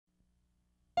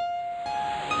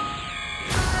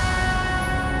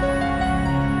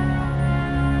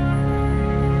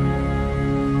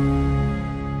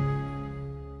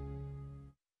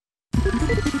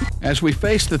As we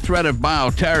face the threat of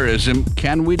bioterrorism,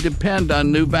 can we depend on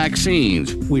new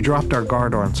vaccines? We dropped our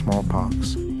guard on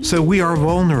smallpox, so we are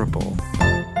vulnerable.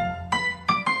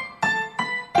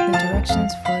 The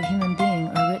directions for a human being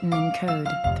are written in code,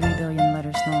 3 billion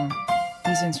letters long.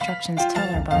 These instructions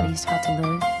tell our bodies how to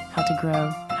live, how to grow,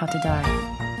 how to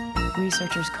die.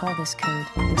 Researchers call this code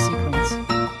the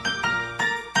sequence.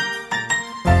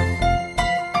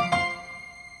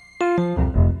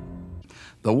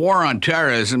 The war on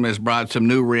terrorism has brought some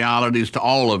new realities to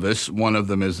all of us. One of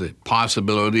them is the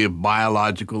possibility of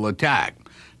biological attack.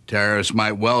 Terrorists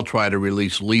might well try to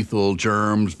release lethal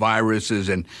germs, viruses,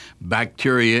 and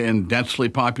bacteria in densely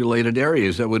populated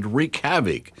areas that would wreak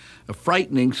havoc. A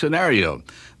frightening scenario.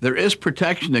 There is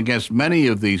protection against many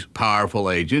of these powerful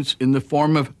agents in the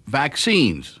form of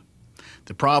vaccines.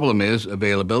 The problem is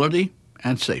availability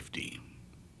and safety.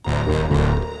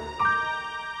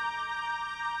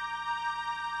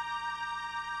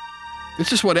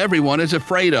 This is what everyone is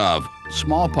afraid of: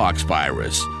 smallpox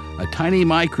virus, a tiny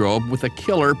microbe with a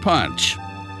killer punch.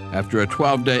 After a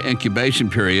 12-day incubation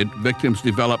period, victims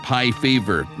develop high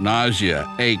fever, nausea,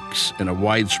 aches, and a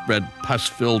widespread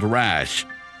pus-filled rash.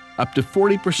 Up to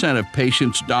 40% of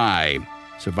patients die.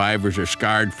 Survivors are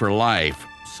scarred for life.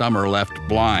 Some are left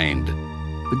blind.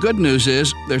 The good news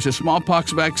is there's a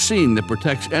smallpox vaccine that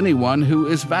protects anyone who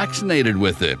is vaccinated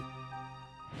with it.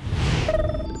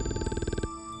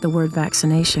 The word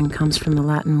vaccination comes from the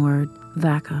Latin word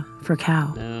vacca, for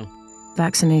cow.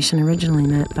 Vaccination originally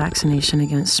meant vaccination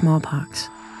against smallpox.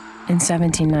 In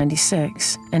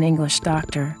 1796, an English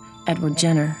doctor, Edward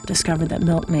Jenner, discovered that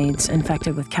milkmaids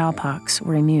infected with cowpox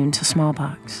were immune to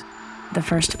smallpox. The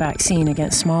first vaccine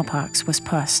against smallpox was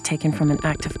pus taken from an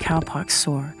active cowpox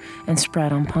sore and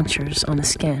spread on punctures on the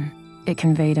skin. It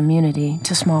conveyed immunity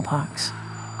to smallpox.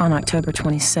 On October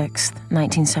 26,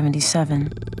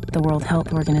 1977, the World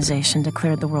Health Organization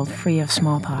declared the world free of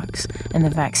smallpox, and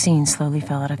the vaccine slowly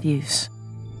fell out of use.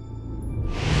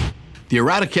 The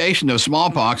eradication of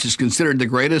smallpox is considered the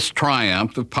greatest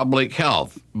triumph of public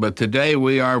health. But today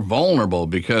we are vulnerable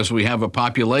because we have a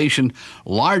population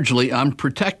largely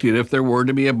unprotected if there were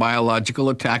to be a biological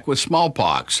attack with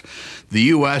smallpox. The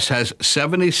U.S. has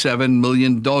 77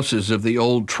 million doses of the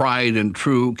old tried and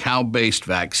true cow-based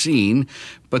vaccine,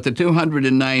 but the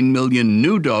 209 million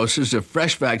new doses of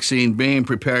fresh vaccine being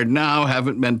prepared now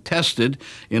haven't been tested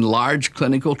in large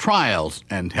clinical trials,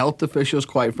 and health officials,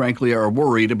 quite frankly, are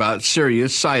worried about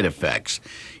serious side effects.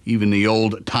 Even the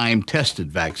old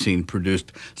time-tested vaccine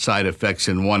produced side effects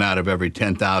in 1 out of every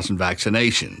 10,000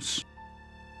 vaccinations.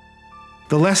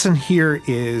 The lesson here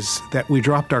is that we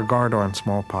dropped our guard on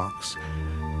smallpox.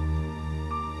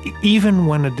 Even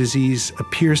when a disease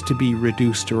appears to be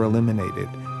reduced or eliminated,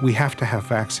 we have to have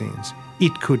vaccines.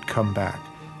 It could come back.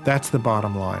 That's the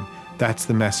bottom line. That's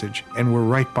the message. And we're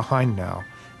right behind now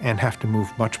and have to move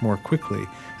much more quickly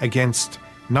against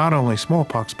not only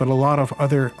smallpox, but a lot of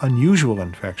other unusual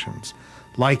infections,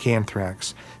 like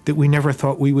anthrax, that we never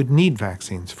thought we would need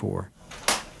vaccines for.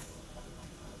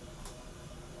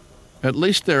 At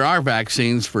least there are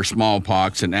vaccines for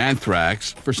smallpox and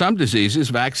anthrax. For some diseases,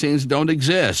 vaccines don't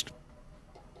exist.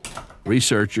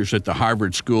 Researchers at the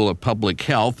Harvard School of Public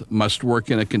Health must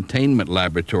work in a containment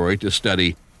laboratory to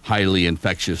study highly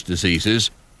infectious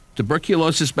diseases.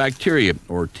 Tuberculosis bacteria,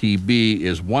 or TB,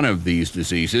 is one of these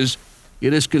diseases.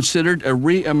 It is considered a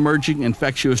re-emerging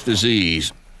infectious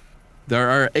disease. There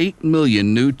are 8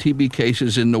 million new TB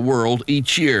cases in the world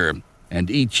each year, and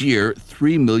each year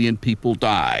 3 million people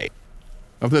die.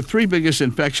 Of the 3 biggest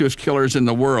infectious killers in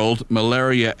the world,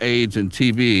 malaria, AIDS, and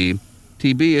TB,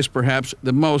 TB is perhaps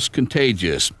the most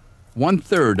contagious.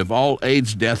 1/3 of all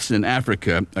AIDS deaths in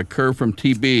Africa occur from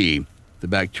TB. The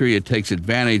bacteria takes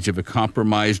advantage of a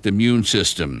compromised immune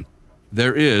system.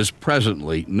 There is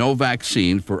presently no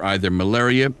vaccine for either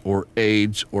malaria or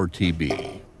AIDS or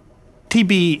TB.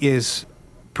 TB is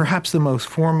perhaps the most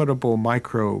formidable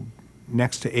microbe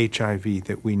next to HIV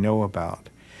that we know about.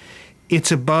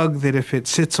 It's a bug that if it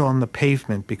sits on the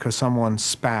pavement because someone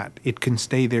spat, it can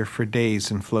stay there for days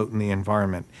and float in the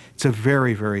environment. It's a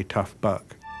very, very tough bug.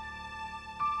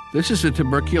 This is a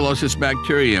tuberculosis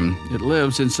bacterium. It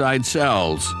lives inside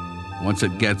cells. Once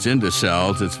it gets into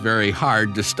cells, it's very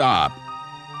hard to stop.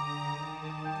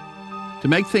 To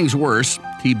make things worse,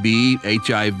 TB,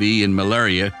 HIV, and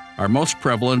malaria are most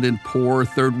prevalent in poor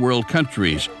third world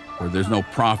countries where there's no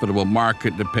profitable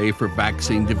market to pay for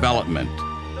vaccine development.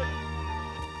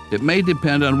 It may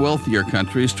depend on wealthier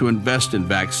countries to invest in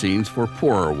vaccines for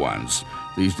poorer ones.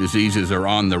 These diseases are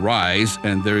on the rise,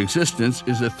 and their existence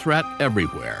is a threat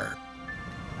everywhere.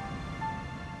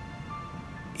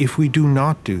 If we do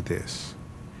not do this,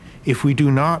 if we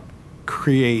do not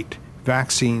create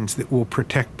vaccines that will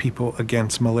protect people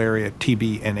against malaria,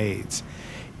 TB, and AIDS.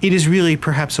 It is really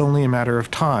perhaps only a matter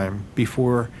of time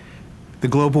before the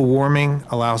global warming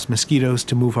allows mosquitoes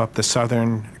to move up the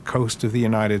southern coast of the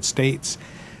United States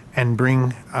and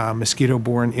bring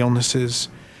mosquito-borne illnesses.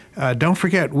 Don't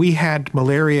forget, we had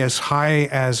malaria as high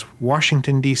as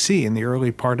Washington, D.C. in the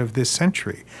early part of this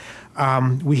century.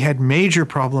 We had major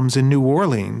problems in New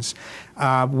Orleans,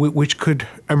 which could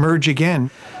emerge again.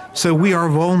 So we are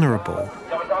vulnerable.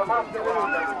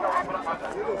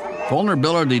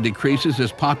 Vulnerability decreases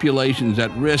as populations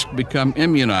at risk become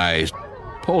immunized.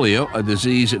 Polio, a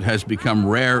disease that has become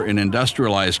rare in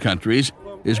industrialized countries,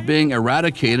 is being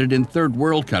eradicated in third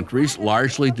world countries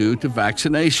largely due to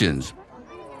vaccinations.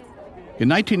 In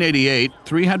 1988,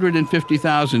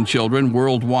 350,000 children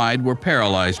worldwide were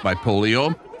paralyzed by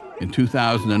polio. In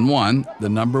 2001, the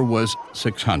number was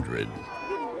 600.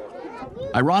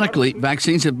 Ironically,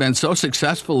 vaccines have been so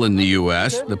successful in the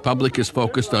U.S., the public is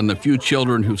focused on the few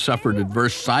children who suffered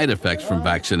adverse side effects from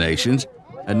vaccinations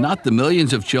and not the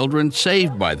millions of children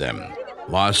saved by them.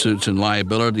 Lawsuits and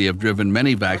liability have driven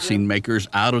many vaccine makers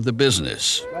out of the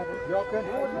business.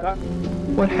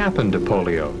 What happened to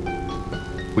polio?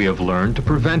 We have learned to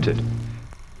prevent it.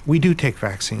 We do take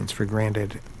vaccines for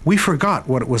granted. We forgot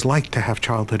what it was like to have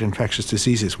childhood infectious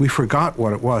diseases. We forgot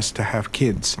what it was to have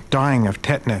kids dying of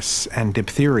tetanus and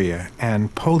diphtheria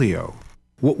and polio.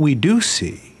 What we do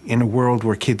see in a world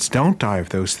where kids don't die of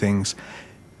those things,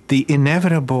 the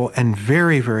inevitable and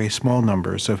very, very small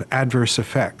numbers of adverse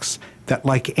effects that,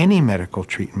 like any medical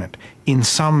treatment, in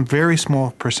some very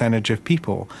small percentage of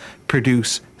people,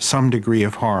 produce some degree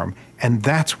of harm. And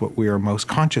that's what we are most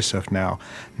conscious of now,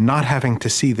 not having to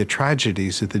see the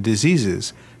tragedies of the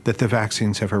diseases that the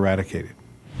vaccines have eradicated.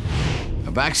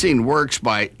 A vaccine works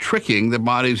by tricking the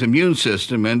body's immune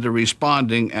system into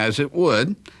responding as it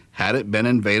would had it been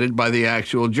invaded by the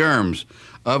actual germs.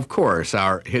 Of course,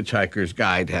 our Hitchhiker's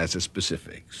Guide has the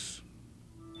specifics.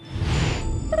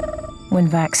 When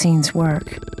vaccines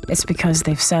work, it's because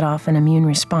they've set off an immune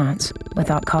response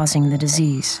without causing the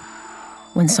disease.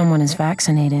 When someone is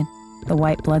vaccinated, the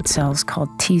white blood cells called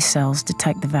T cells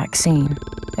detect the vaccine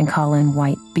and call in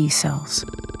white B cells.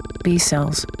 B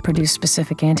cells produce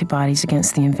specific antibodies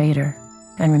against the invader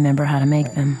and remember how to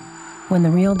make them. When the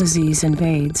real disease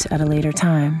invades at a later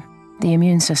time, the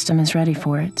immune system is ready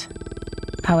for it.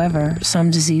 However, some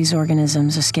disease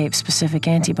organisms escape specific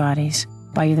antibodies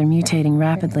by either mutating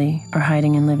rapidly or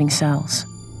hiding in living cells.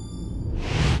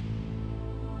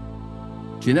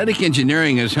 Genetic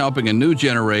engineering is helping a new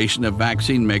generation of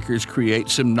vaccine makers create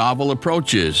some novel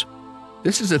approaches.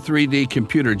 This is a 3D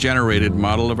computer-generated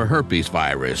model of a herpes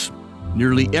virus.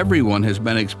 Nearly everyone has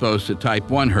been exposed to type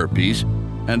 1 herpes,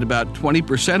 and about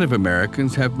 20% of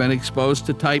Americans have been exposed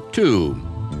to type 2.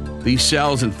 These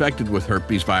cells infected with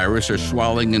herpes virus are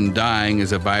swelling and dying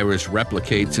as a virus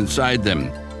replicates inside them.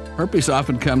 Herpes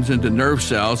often comes into nerve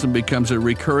cells and becomes a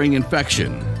recurring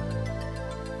infection.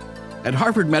 At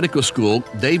Harvard Medical School,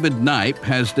 David Knipe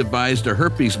has devised a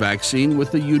herpes vaccine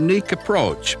with a unique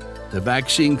approach. The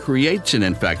vaccine creates an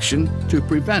infection to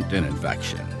prevent an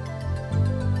infection.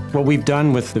 What we've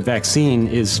done with the vaccine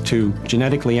is to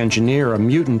genetically engineer a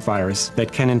mutant virus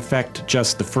that can infect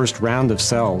just the first round of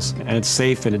cells, and it's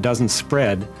safe and it doesn't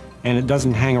spread, and it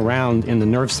doesn't hang around in the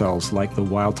nerve cells like the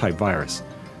wild-type virus.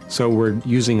 So we're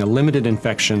using a limited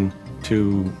infection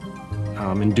to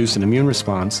induce an immune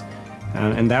response,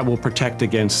 and that will protect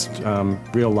against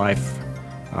real-life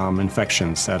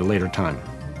infections at a later time.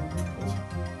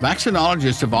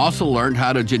 Vaccinologists have also learned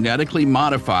how to genetically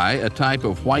modify a type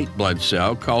of white blood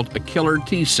cell called a killer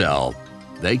T cell.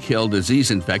 They kill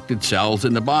disease-infected cells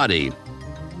in the body.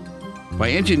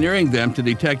 By engineering them to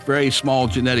detect very small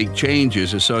genetic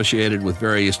changes associated with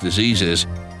various diseases,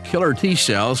 killer T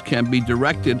cells can be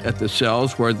directed at the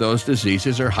cells where those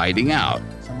diseases are hiding out.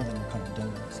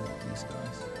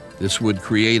 This would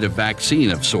create a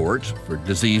vaccine of sorts for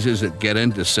diseases that get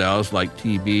into cells like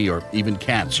TB or even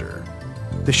cancer.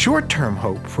 The short-term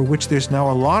hope, for which there's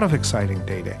now a lot of exciting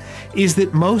data, is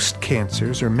that most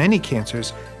cancers, or many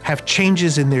cancers, have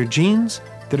changes in their genes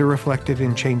that are reflected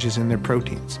in changes in their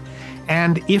proteins.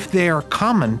 And if they are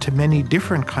common to many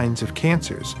different kinds of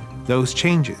cancers, those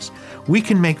changes, we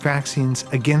can make vaccines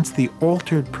against the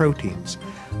altered proteins,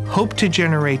 hope to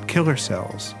generate killer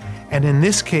cells, and in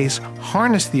this case,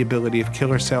 harness the ability of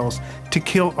killer cells to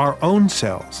kill our own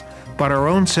cells, but our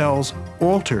own cells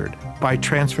altered by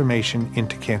transformation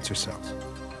into cancer cells.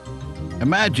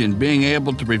 Imagine being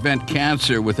able to prevent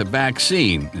cancer with a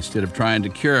vaccine instead of trying to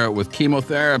cure it with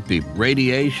chemotherapy,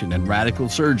 radiation, and radical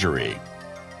surgery.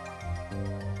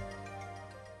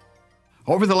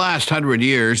 Over the last 100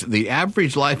 years, the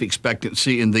average life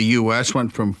expectancy in the U.S.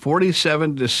 went from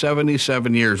 47 to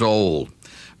 77 years old.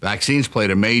 Vaccines played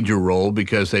a major role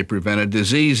because they prevented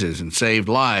diseases and saved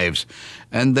lives,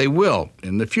 and they will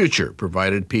in the future,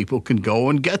 provided people can go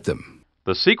and get them.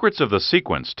 The Secrets of the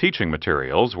Sequence teaching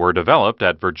materials were developed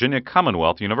at Virginia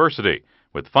Commonwealth University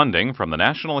with funding from the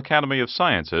National Academy of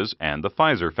Sciences and the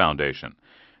Pfizer Foundation.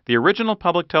 The original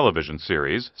public television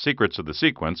series, Secrets of the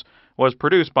Sequence, was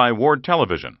produced by Ward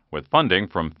Television with funding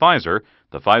from Pfizer,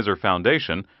 the Pfizer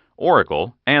Foundation,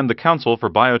 Oracle, and the Council for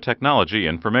Biotechnology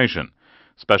Information.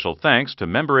 Special thanks to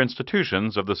member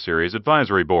institutions of the series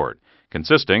advisory board,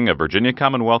 consisting of Virginia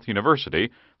Commonwealth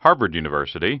University, Harvard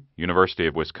University, University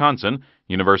of Wisconsin,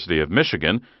 University of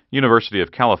Michigan, University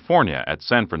of California at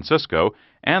San Francisco,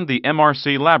 and the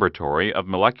MRC Laboratory of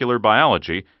Molecular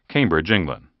Biology, Cambridge,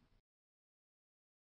 England.